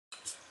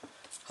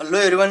Hello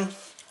everyone,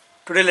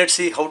 today let's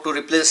see how to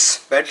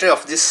replace battery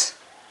of this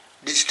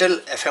digital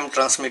FM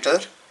transmitter.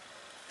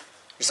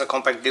 It's a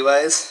compact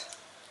device,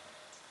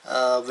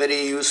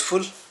 very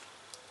useful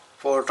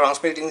for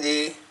transmitting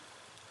the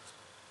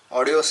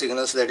audio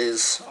signals, that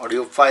is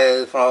audio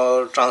file,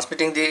 for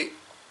transmitting the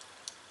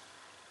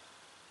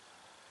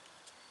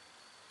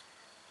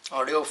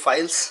audio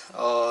files,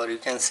 or you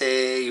can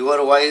say your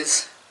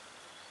voice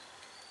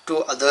to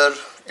other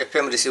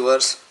FM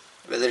receivers,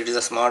 whether it is a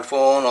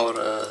smartphone or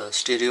a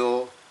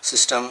stereo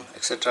system,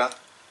 etc.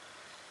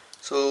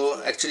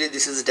 So actually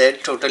this is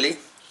dead totally.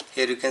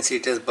 Here you can see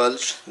it has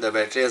bulged, the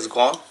battery has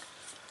gone,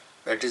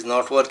 battery is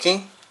not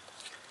working.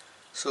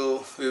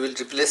 So we will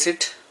replace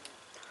it.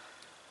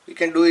 We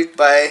can do it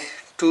by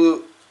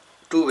two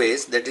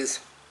ways, that is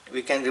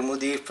we can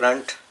remove the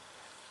front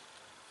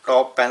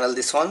top panel,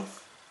 this one,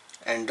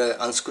 and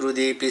unscrew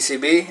the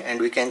PCB, and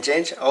we can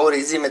change. Our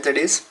easy method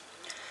is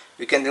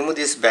we can remove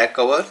this back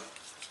cover.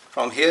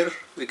 From here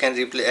we can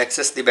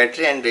access the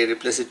battery and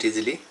replace it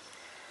easily.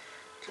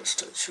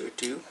 Just I'll show it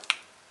to you.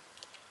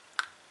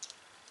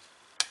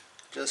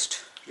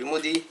 Just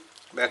remove the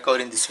back cover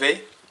in this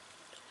way.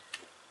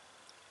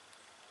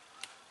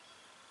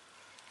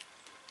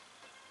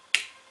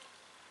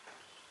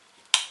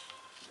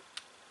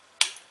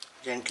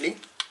 Gently.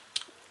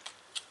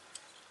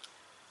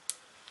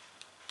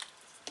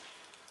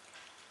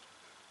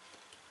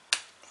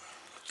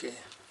 Okay,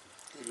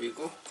 here we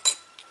go.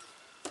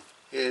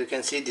 Here you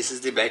can see this is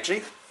the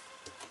battery.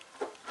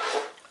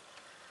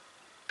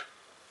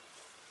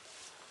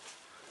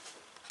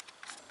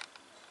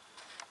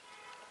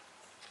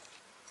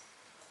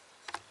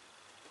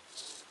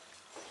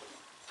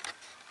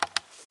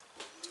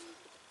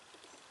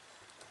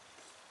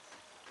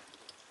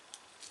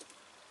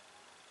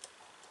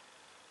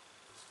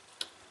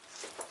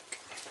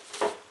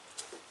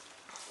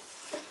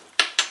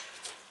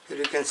 Here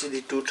you can see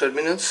the two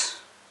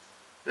terminals.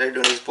 Red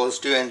one is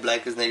positive and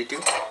black is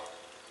negative.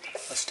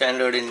 A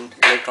standard in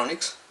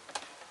electronics.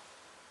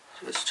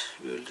 Just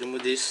we will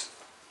remove this.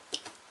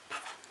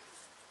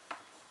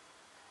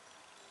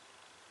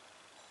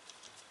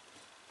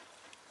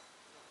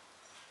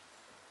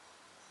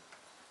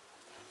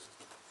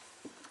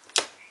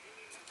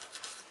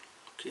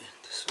 Okay,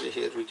 this way.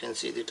 Here we can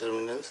see the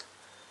terminals.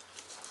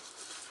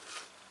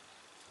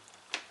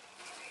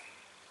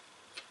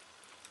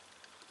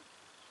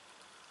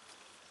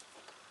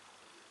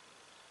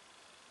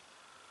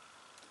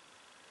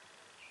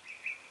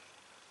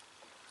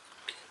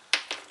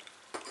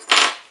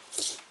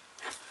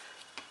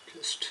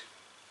 Just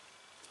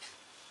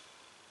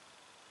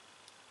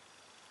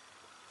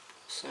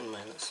plus and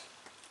minus.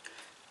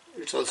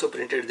 It's also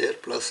printed there,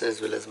 plus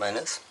as well as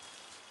minus.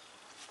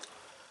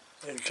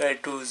 I'll try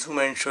to zoom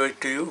and show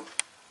it to you.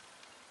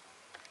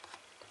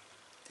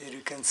 Here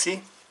you can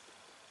see.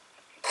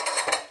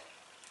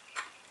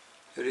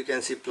 Here you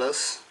can see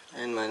plus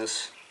and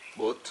minus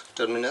both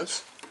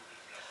terminals.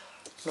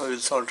 Now we'll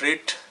solder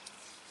it.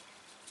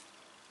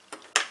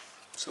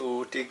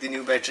 So take the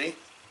new battery.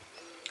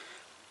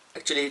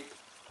 Actually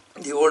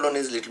the old one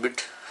is little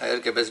bit higher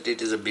capacity,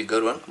 it is a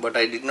bigger one, but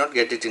I did not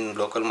get it in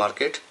local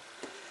market.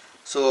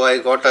 So I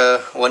got a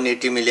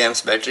 180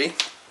 milliamps battery.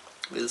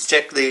 We'll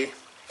check the,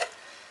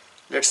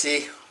 let's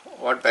see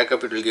what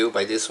backup it will give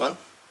by this one.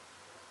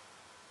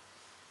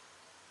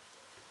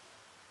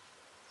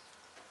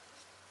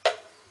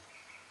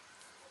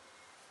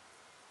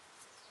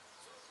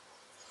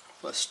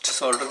 First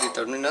solder the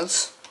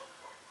terminals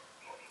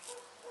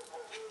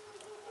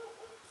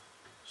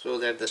so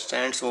that the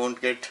stands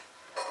won't get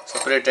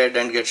separated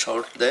and get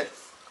short there.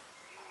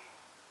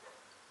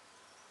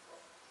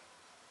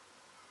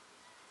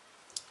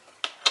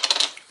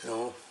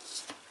 Now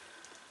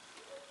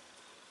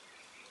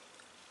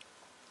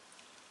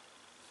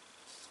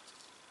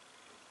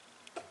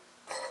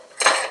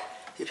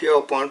if you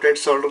have a pointed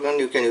solder gun,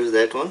 you can use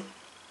that one.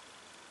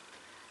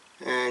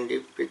 And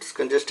if it's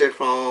congested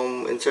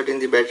from inserting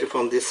the battery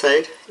from this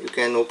side, you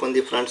can open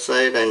the front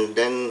side and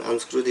then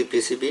unscrew the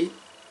PCB.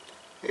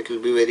 It will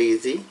be very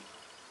easy.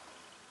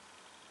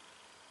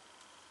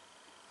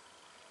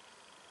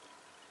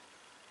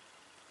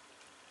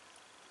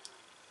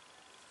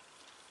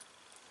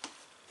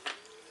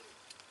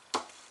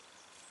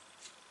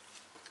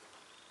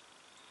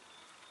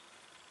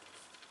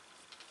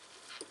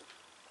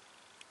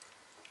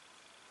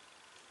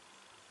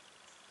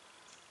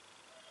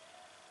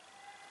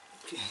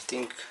 Okay, I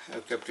think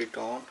I've kept it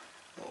on.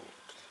 No,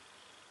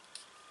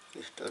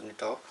 just turn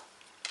it off.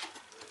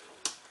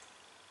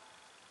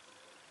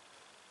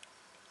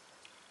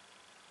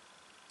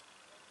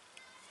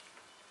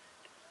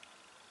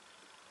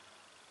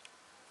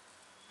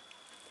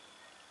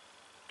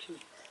 Okay.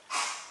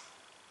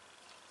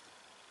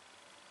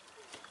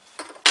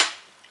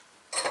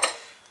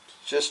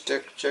 Just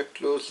check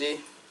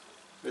closely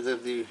whether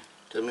the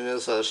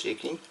terminals are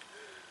shaking.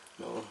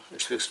 No,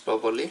 it's fixed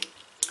properly.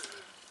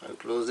 I'll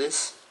close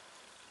this.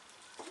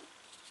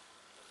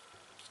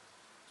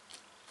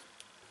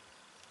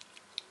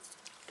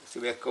 That's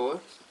the back cover.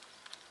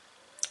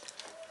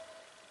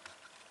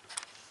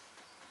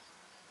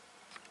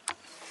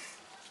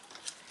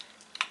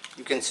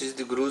 You can see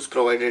the grooves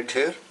provided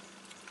here.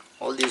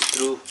 All these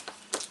screw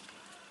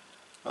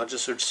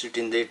notches should sit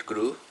in that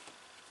groove.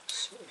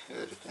 So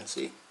here you can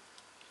see.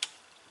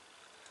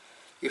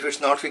 If it's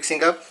not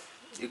fixing up,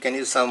 you can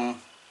use some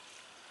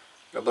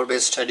rubber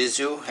based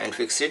adhesive and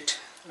fix it.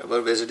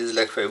 Rubber based is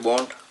like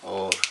Bond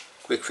or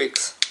Quick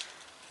Fix,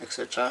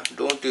 etc.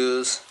 Don't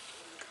use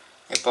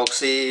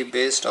epoxy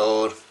based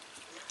or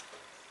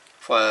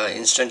for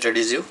instant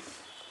adhesive.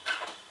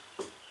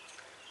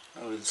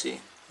 Now we'll see.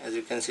 As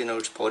you can see, now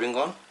it's pouring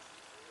on.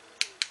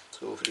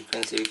 So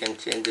frequency, we can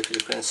change the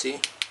frequency.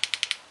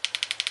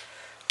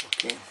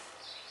 Okay.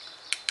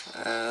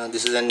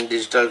 This is a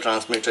digital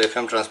transmitter,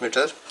 FM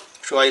transmitter.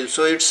 So I'll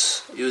show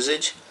its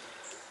usage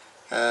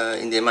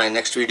in my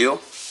next video.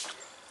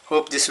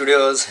 Hope this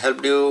video has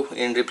helped you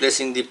in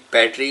replacing the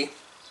battery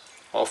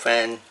of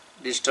an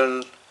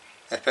digital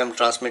FM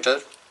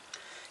transmitter.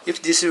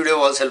 If this video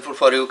was helpful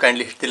for you,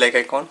 kindly hit the like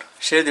icon,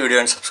 share the video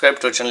and subscribe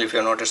to our channel if you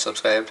are not yet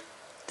subscribed.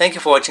 Thank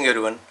you for watching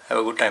everyone. Have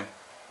a good time.